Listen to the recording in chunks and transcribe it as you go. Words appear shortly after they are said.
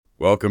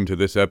Welcome to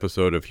this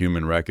episode of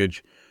Human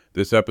Wreckage.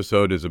 This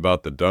episode is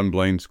about the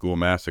Dunblane School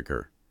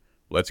Massacre.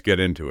 Let's get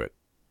into it.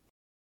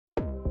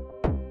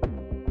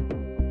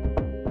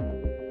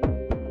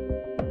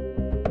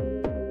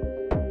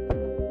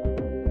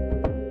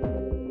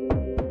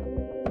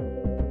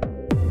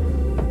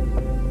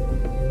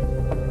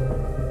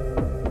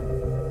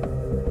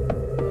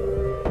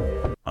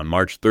 On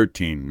March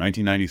 13,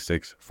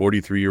 1996,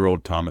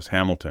 43-year-old Thomas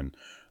Hamilton,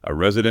 a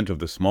resident of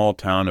the small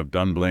town of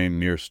Dunblane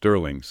near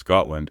Stirling,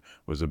 Scotland,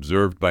 was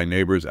observed by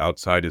neighbors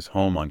outside his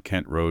home on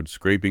Kent Road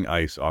scraping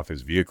ice off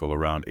his vehicle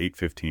around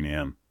 8:15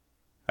 a.m.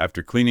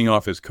 After cleaning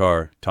off his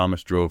car,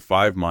 Thomas drove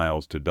 5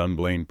 miles to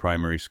Dunblane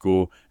Primary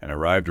School and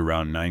arrived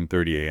around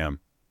 9:30 a.m.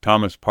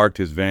 Thomas parked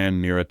his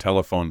van near a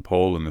telephone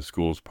pole in the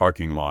school's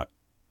parking lot.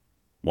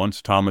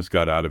 Once Thomas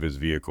got out of his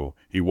vehicle,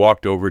 he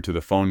walked over to the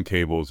phone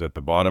cables at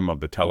the bottom of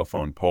the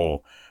telephone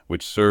pole,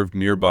 which served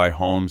nearby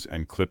homes,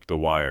 and clipped the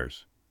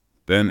wires.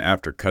 Then,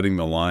 after cutting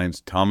the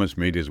lines, Thomas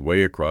made his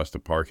way across the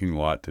parking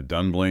lot to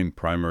Dunblane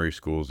Primary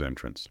School's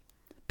entrance.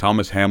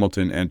 Thomas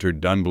Hamilton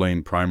entered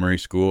Dunblane Primary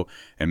School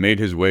and made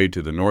his way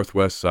to the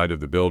northwest side of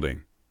the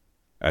building.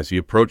 As he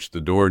approached the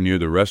door near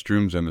the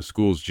restrooms and the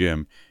school's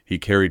gym, he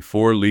carried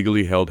 4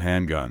 legally held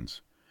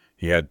handguns.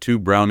 He had 2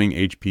 Browning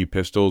HP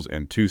pistols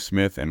and 2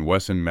 Smith &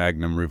 Wesson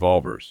Magnum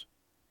revolvers.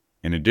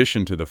 In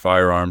addition to the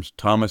firearms,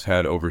 Thomas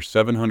had over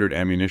 700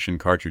 ammunition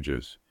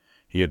cartridges.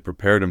 He had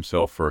prepared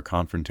himself for a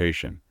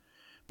confrontation.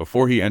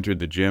 Before he entered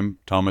the gym,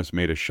 Thomas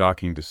made a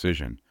shocking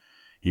decision.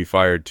 He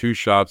fired 2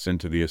 shots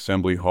into the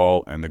assembly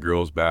hall and the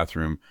girls'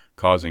 bathroom,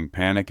 causing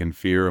panic and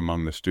fear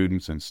among the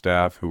students and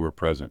staff who were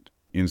present.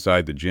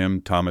 Inside the gym,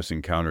 Thomas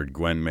encountered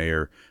Gwen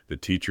Mayer, the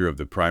teacher of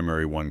the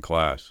Primary 1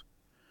 class.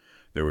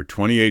 There were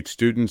 28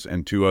 students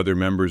and 2 other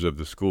members of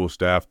the school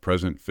staff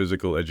present: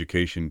 physical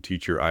education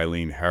teacher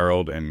Eileen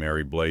Harold and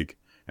Mary Blake,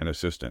 an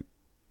assistant.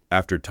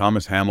 After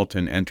Thomas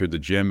Hamilton entered the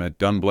gym at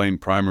Dunblane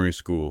Primary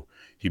School,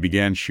 he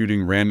began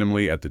shooting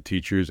randomly at the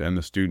teachers and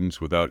the students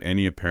without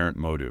any apparent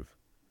motive.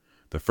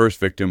 The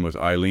first victim was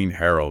Eileen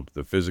Harold,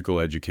 the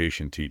physical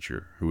education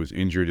teacher, who was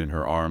injured in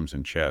her arms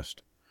and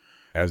chest.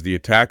 As the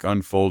attack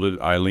unfolded,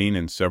 Eileen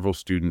and several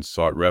students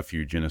sought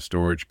refuge in a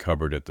storage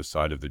cupboard at the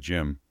side of the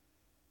gym.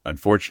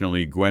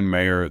 Unfortunately, Gwen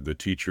Mayer, the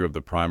teacher of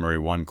the Primary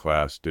 1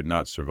 class, did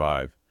not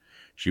survive.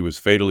 She was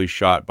fatally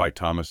shot by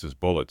Thomas's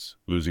bullets,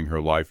 losing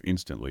her life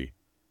instantly.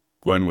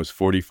 Gwen was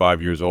 45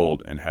 years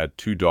old and had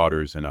 2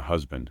 daughters and a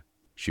husband.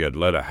 She had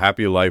led a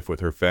happy life with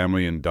her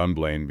family in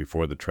Dunblane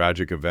before the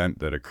tragic event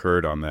that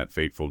occurred on that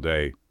fateful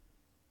day.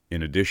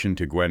 In addition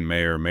to Gwen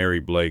Mayer,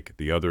 Mary Blake,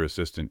 the other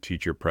assistant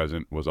teacher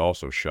present, was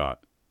also shot.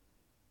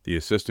 The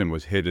assistant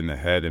was hit in the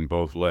head and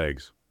both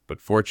legs,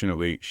 but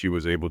fortunately she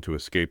was able to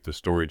escape the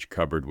storage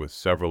cupboard with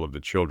several of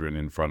the children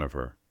in front of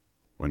her.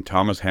 When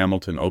Thomas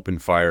Hamilton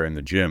opened fire in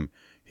the gym,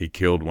 he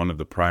killed one of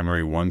the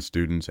Primary 1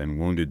 students and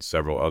wounded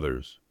several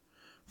others.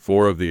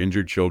 4 of the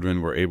injured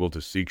children were able to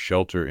seek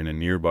shelter in a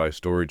nearby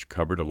storage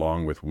cupboard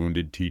along with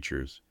wounded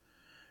teachers.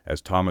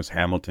 As Thomas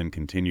Hamilton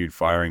continued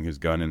firing his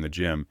gun in the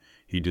gym,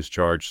 he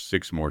discharged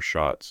 6 more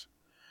shots.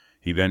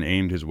 He then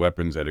aimed his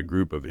weapons at a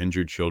group of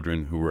injured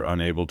children who were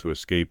unable to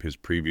escape his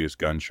previous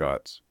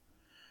gunshots.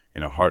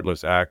 In a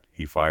heartless act,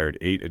 he fired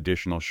 8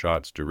 additional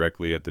shots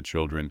directly at the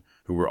children,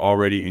 who were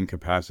already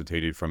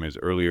incapacitated from his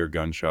earlier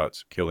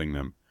gunshots, killing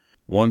them.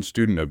 1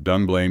 student of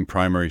Dunblane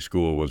Primary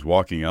School was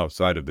walking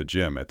outside of the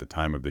gym at the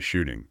time of the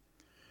shooting.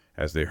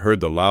 As they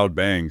heard the loud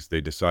bangs, they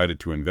decided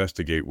to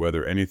investigate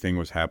whether anything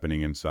was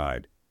happening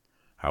inside.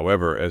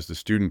 However, as the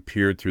student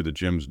peered through the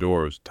gym's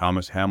doors,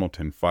 Thomas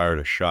Hamilton fired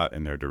a shot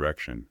in their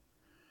direction.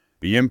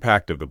 The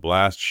impact of the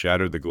blast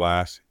shattered the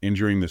glass,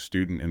 injuring the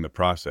student in the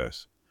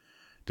process.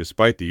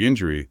 Despite the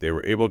injury, they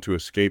were able to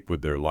escape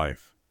with their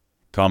life.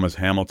 Thomas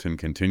Hamilton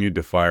continued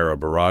to fire a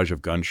barrage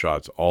of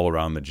gunshots all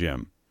around the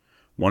gym.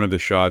 One of the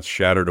shots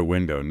shattered a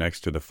window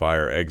next to the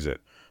fire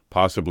exit,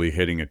 possibly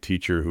hitting a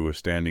teacher who was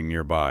standing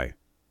nearby.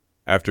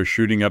 After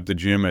shooting up the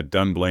gym at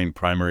Dunblane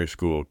Primary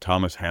School,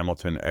 Thomas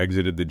Hamilton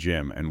exited the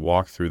gym and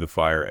walked through the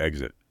fire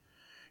exit.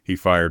 He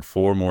fired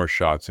 4 more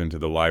shots into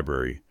the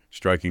library,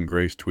 striking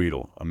Grace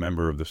Tweedle, a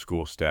member of the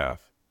school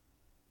staff.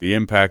 The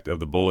impact of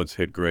the bullets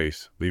hit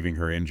Grace, leaving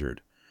her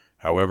injured.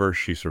 However,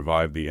 she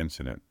survived the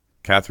incident.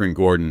 Catherine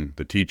Gordon,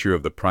 the teacher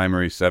of the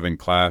Primary 7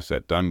 class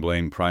at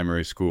Dunblane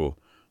Primary School,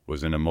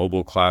 was in a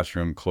mobile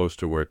classroom close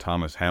to where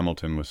Thomas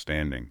Hamilton was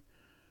standing.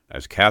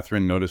 As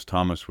Catherine noticed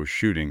Thomas was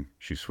shooting,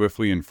 she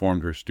swiftly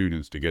informed her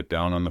students to get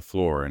down on the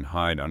floor and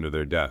hide under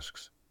their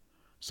desks.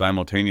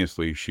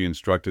 Simultaneously, she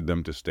instructed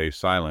them to stay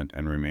silent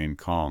and remain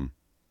calm.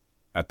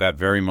 At that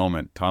very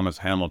moment, Thomas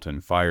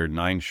Hamilton fired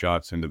 9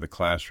 shots into the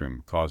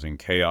classroom, causing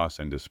chaos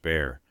and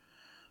despair.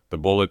 The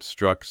bullets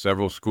struck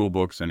several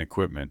schoolbooks and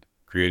equipment,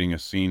 creating a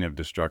scene of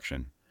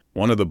destruction.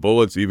 One of the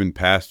bullets even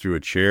passed through a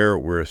chair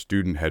where a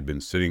student had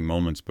been sitting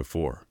moments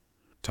before.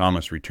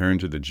 Thomas returned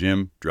to the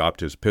gym,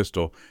 dropped his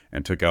pistol,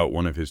 and took out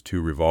one of his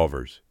 2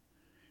 revolvers.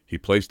 He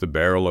placed the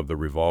barrel of the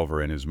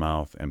revolver in his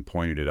mouth and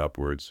pointed it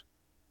upwards.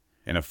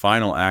 In a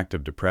final act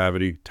of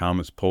depravity,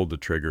 Thomas pulled the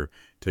trigger,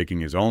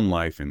 taking his own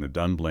life in the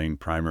Dunblane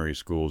Primary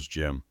School's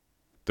gym.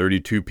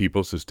 32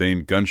 people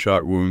sustained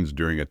gunshot wounds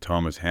during a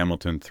Thomas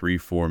Hamilton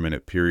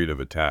 3-4-minute period of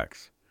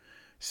attacks.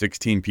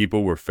 16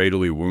 people were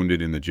fatally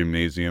wounded in the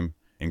gymnasium,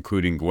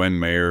 including Gwen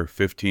Mayer,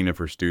 15 of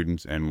her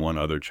students, and one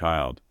other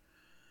child.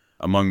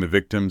 Among the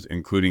victims,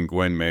 including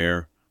Gwen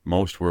Mayer,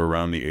 most were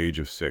around the age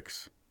of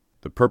 6.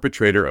 The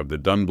perpetrator of the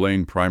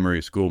Dunblane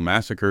Primary School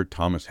Massacre,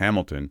 Thomas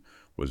Hamilton,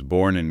 was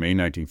born in May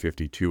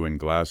 1952 in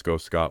Glasgow,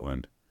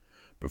 Scotland.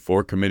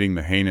 Before committing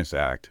the heinous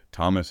act,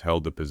 Thomas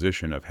held the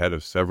position of head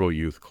of several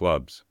youth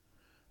clubs.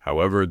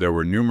 However, there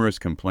were numerous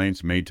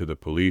complaints made to the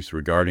police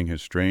regarding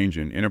his strange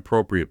and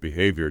inappropriate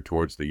behavior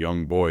towards the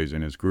young boys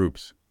in his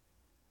groups.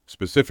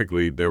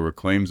 Specifically, there were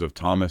claims of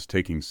Thomas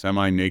taking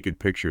semi-naked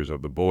pictures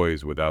of the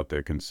boys without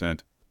their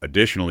consent.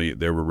 Additionally,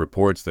 there were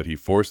reports that he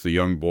forced the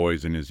young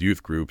boys in his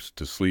youth groups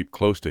to sleep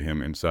close to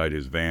him inside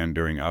his van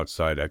during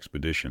outside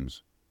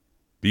expeditions.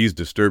 These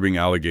disturbing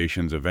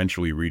allegations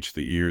eventually reached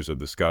the ears of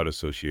the Scout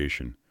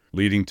Association,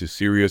 leading to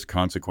serious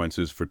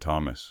consequences for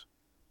Thomas.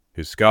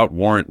 His Scout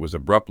warrant was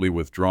abruptly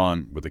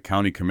withdrawn, with the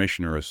county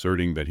commissioner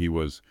asserting that he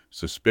was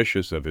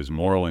suspicious of his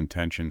moral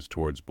intentions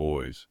towards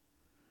boys.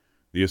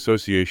 The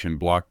association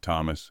blocked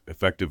Thomas,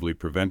 effectively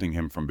preventing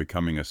him from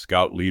becoming a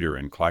Scout leader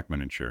in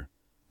Clackmannanshire.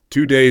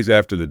 2 days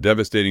after the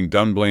devastating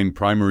Dunblane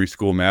Primary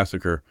School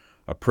Massacre,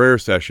 a prayer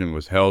session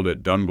was held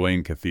at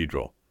Dunblane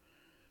Cathedral.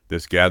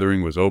 This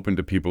gathering was open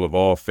to people of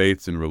all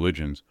faiths and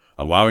religions,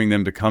 allowing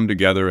them to come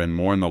together and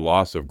mourn the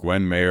loss of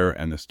Gwen Mayer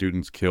and the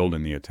students killed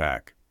in the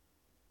attack.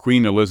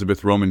 Queen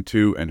Elizabeth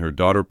II and her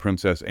daughter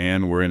Princess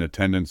Anne were in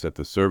attendance at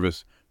the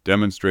service,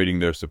 demonstrating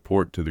their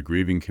support to the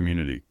grieving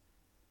community.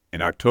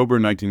 In October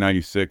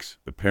 1996,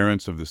 the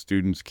parents of the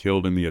students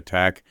killed in the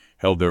attack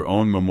held their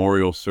own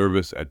memorial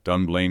service at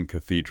Dunblane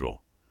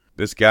Cathedral.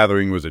 This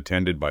gathering was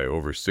attended by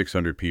over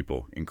 600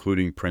 people,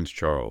 including Prince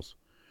Charles.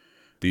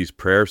 These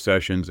prayer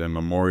sessions and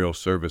memorial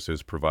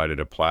services provided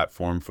a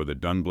platform for the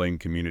Dunblane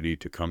community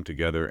to come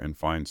together and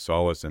find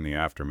solace in the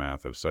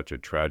aftermath of such a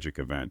tragic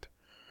event.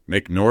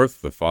 Mick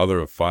North, the father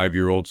of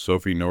 5-year-old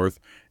Sophie North,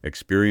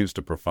 experienced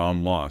a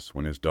profound loss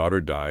when his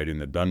daughter died in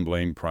the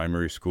Dunblane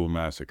Primary School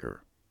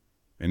Massacre.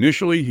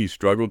 Initially, he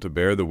struggled to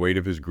bear the weight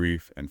of his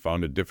grief and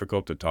found it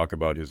difficult to talk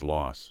about his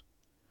loss.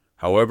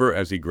 However,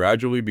 as he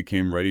gradually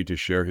became ready to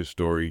share his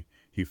story,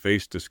 he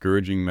faced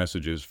discouraging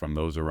messages from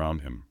those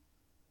around him.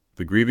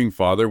 The grieving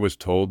father was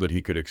told that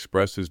he could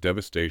express his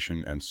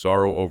devastation and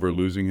sorrow over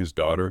losing his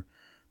daughter,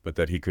 but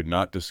that he could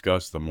not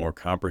discuss the more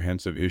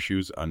comprehensive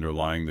issues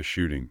underlying the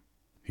shooting.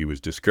 He was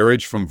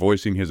discouraged from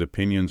voicing his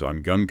opinions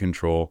on gun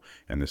control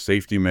and the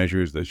safety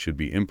measures that should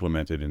be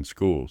implemented in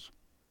schools.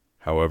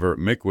 However,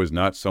 Mick was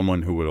not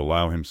someone who would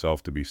allow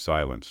himself to be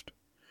silenced.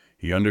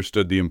 He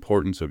understood the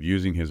importance of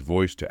using his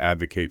voice to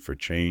advocate for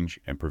change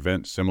and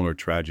prevent similar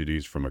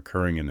tragedies from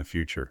occurring in the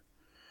future.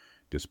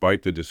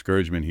 Despite the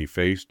discouragement he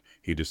faced,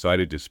 he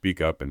decided to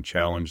speak up and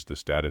challenge the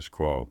status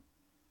quo.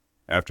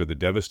 After the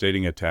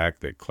devastating attack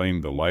that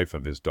claimed the life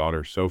of his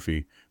daughter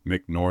Sophie,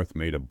 Mick North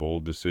made a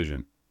bold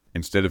decision.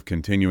 Instead of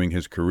continuing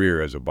his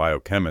career as a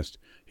biochemist,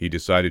 he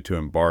decided to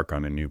embark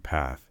on a new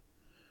path.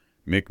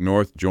 Mick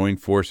North joined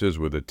forces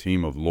with a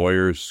team of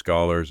lawyers,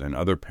 scholars, and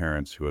other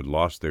parents who had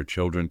lost their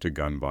children to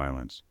gun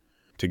violence.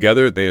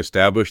 Together, they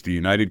established the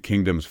United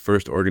Kingdom's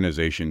first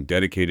organization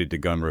dedicated to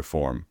gun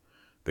reform,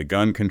 the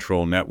Gun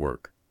Control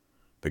Network.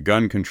 The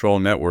Gun Control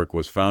Network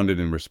was founded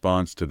in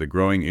response to the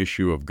growing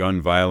issue of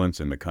gun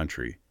violence in the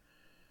country.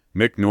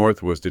 Mick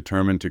North was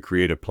determined to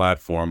create a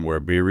platform where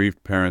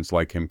bereaved parents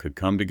like him could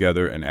come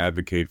together and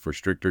advocate for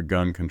stricter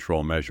gun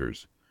control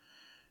measures.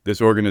 This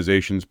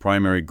organization's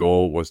primary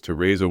goal was to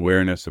raise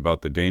awareness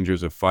about the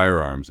dangers of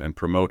firearms and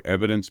promote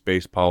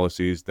evidence-based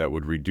policies that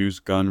would reduce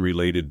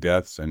gun-related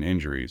deaths and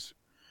injuries.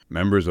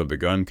 Members of the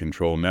Gun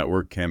Control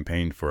Network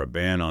campaigned for a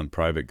ban on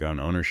private gun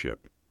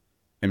ownership.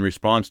 In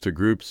response to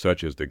groups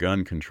such as the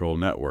Gun Control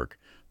Network,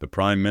 the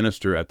Prime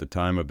Minister at the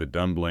time of the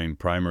Dunblane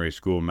Primary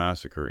School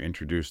Massacre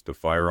introduced the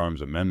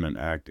Firearms Amendment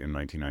Act in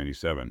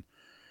 1997.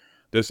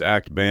 This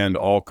act banned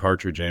all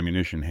cartridge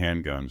ammunition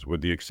handguns, with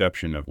the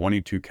exception of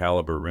 .22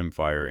 caliber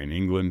rimfire in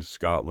England,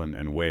 Scotland,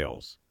 and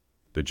Wales.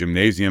 The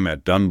gymnasium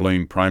at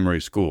Dunblane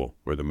Primary School,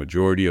 where the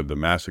majority of the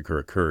massacre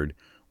occurred,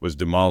 was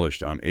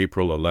demolished on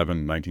April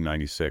 11,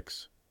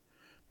 1996.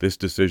 This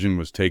decision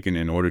was taken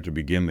in order to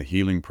begin the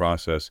healing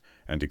process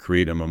and to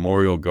create a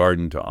memorial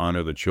garden to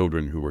honor the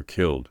children who were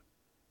killed.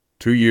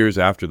 2 years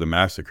after the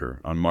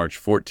massacre, on March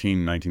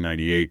 14,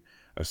 1998,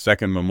 a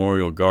second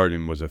memorial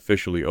garden was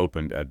officially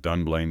opened at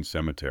Dunblane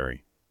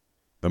Cemetery.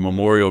 The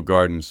memorial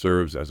garden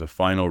serves as a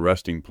final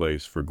resting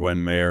place for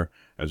Gwen Mayer,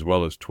 as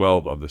well as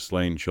 12 of the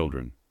slain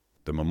children.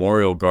 The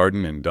memorial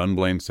garden in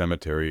Dunblane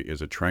Cemetery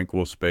is a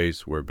tranquil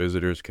space where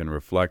visitors can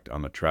reflect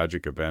on the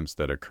tragic events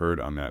that occurred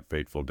on that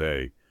fateful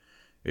day.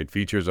 It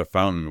features a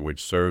fountain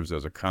which serves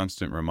as a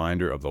constant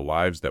reminder of the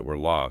lives that were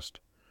lost.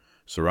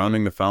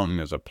 Surrounding the fountain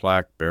is a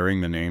plaque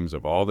bearing the names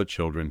of all the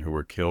children who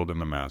were killed in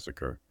the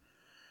massacre.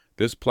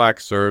 This plaque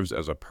serves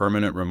as a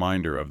permanent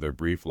reminder of their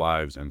brief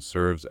lives and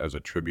serves as a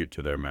tribute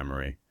to their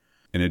memory.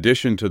 In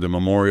addition to the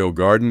memorial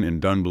garden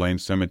in Dunblane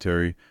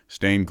Cemetery,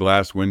 stained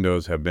glass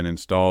windows have been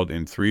installed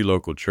in 3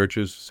 local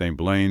churches, St.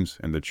 Blaine's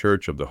and the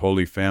Church of the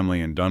Holy Family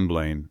in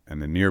Dunblane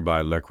and the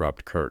nearby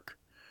Lecropt Kirk.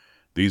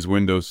 These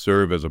windows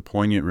serve as a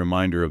poignant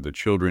reminder of the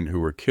children who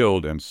were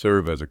killed and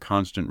serve as a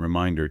constant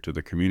reminder to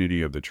the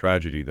community of the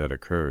tragedy that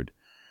occurred.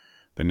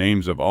 The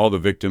names of all the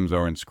victims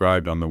are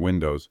inscribed on the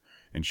windows,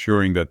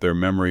 ensuring that their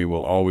memory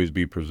will always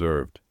be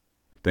preserved.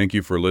 Thank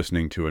you for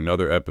listening to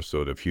another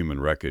episode of Human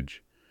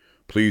Wreckage.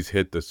 Please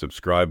hit the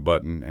subscribe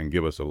button and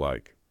give us a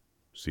like.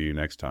 See you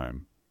next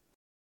time.